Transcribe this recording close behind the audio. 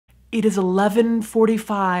It is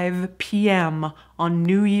 11:45 p.m. on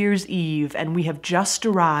New Year's Eve, and we have just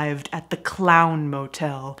arrived at the Clown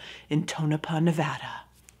Motel in Tonopah, Nevada.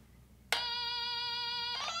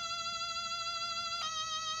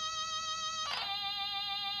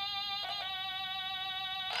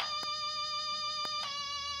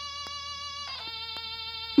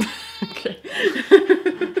 Okay.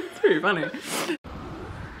 It's pretty funny.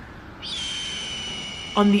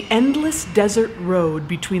 On the endless desert road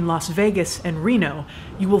between Las Vegas and Reno,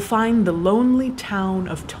 you will find the lonely town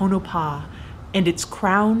of Tonopah and its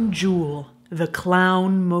crown jewel, the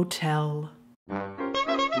Clown Motel.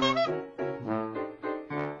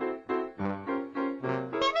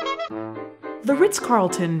 The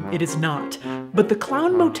Ritz-Carlton it is not, but the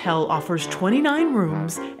Clown Motel offers 29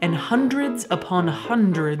 rooms and hundreds upon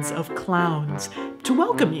hundreds of clowns to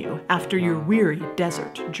welcome you after your weary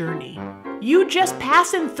desert journey. "You just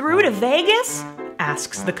passing through to Vegas?"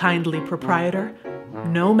 asks the kindly proprietor.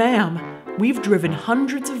 "No, ma'am. We've driven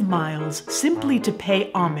hundreds of miles simply to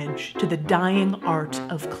pay homage to the dying art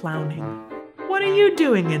of clowning." "What are you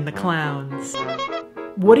doing in the clowns?"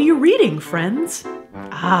 "What are you reading, friends?"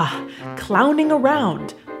 "Ah, Clowning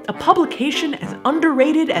Around, a publication as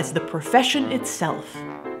underrated as the profession itself."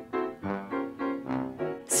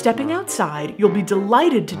 Stepping outside, you'll be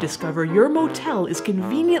delighted to discover your motel is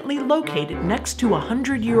conveniently located next to a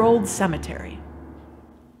 100-year-old cemetery.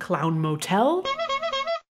 Clown Motel?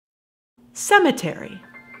 Cemetery.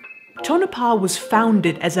 Tonopah was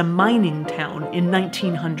founded as a mining town in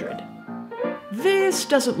 1900. This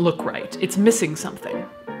doesn't look right. It's missing something.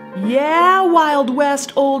 Yeah, Wild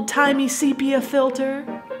West old-timey sepia filter.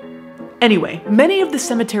 Anyway, many of the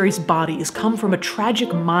cemetery's bodies come from a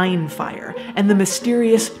tragic mine fire and the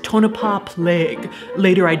mysterious Tonopah Plague,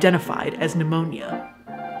 later identified as pneumonia.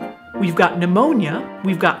 We've got pneumonia,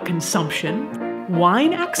 we've got consumption,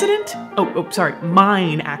 mine accident,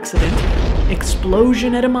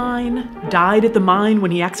 explosion at a mine, died at the mine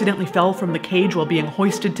when he accidentally fell from the cage while being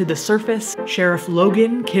hoisted to the surface, Sheriff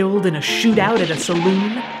Logan killed in a shootout at a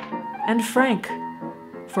saloon, and Frank,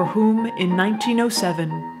 for whom in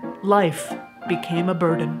 1907, life became a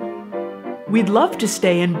burden. We'd love to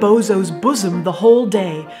stay in Bozo's bosom the whole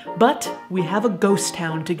day, but we have a ghost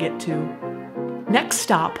town to get to. Next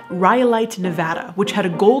stop, Rhyolite, Nevada, which had a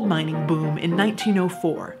gold mining boom in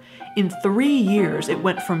 1904. In 3 years, it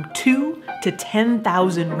went from 2 to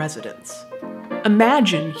 10,000 residents.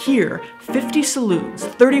 Imagine here 50 saloons,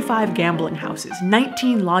 35 gambling houses,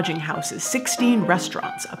 19 lodging houses, 16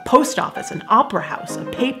 restaurants, a post office, an opera house, a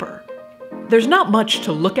paper. There's not much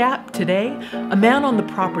to look at today. A man on the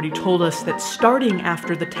property told us that starting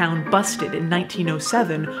after the town busted in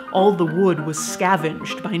 1907, all the wood was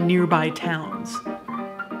scavenged by nearby towns.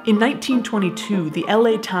 In 1922, the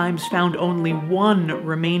LA Times found only one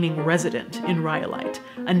remaining resident in Rhyolite,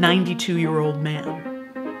 a 92-year-old man.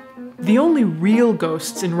 The only real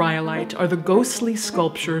ghosts in Rhyolite are the ghostly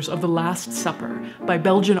sculptures of The Last Supper by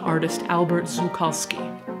Belgian artist Albert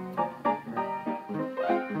Zulkowski.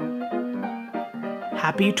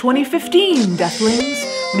 Happy 2015, Deathlings!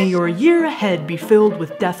 May your year ahead be filled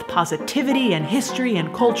with death positivity and history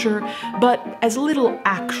and culture, but as little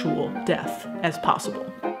actual death as possible.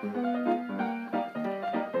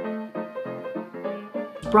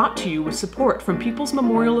 Brought to you with support from People's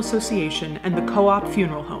Memorial Association and the Co-op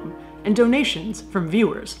Funeral Home, and donations from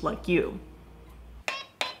viewers like you.